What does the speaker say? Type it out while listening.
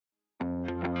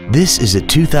This is a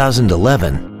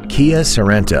 2011 Kia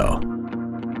Sorento.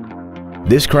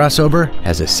 This crossover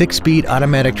has a 6-speed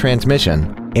automatic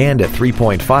transmission and a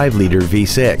 3.5-liter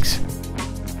V6.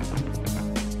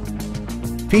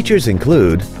 Features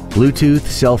include Bluetooth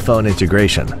cell phone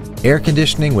integration, air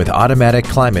conditioning with automatic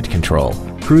climate control,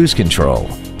 cruise control,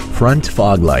 front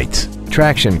fog lights,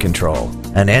 traction control,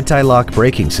 an anti-lock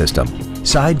braking system,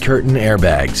 side curtain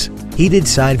airbags, heated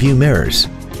side view mirrors,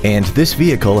 and this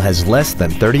vehicle has less than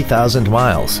 30,000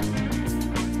 miles.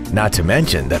 Not to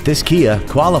mention that this Kia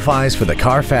qualifies for the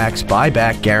Carfax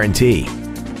buyback guarantee.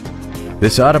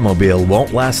 This automobile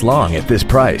won't last long at this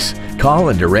price. Call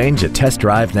and arrange a test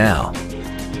drive now.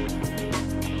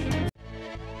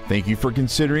 Thank you for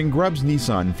considering Grubbs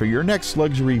Nissan for your next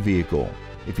luxury vehicle.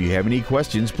 If you have any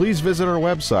questions, please visit our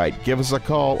website, give us a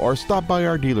call, or stop by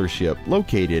our dealership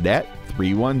located at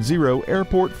 310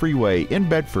 Airport Freeway in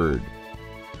Bedford.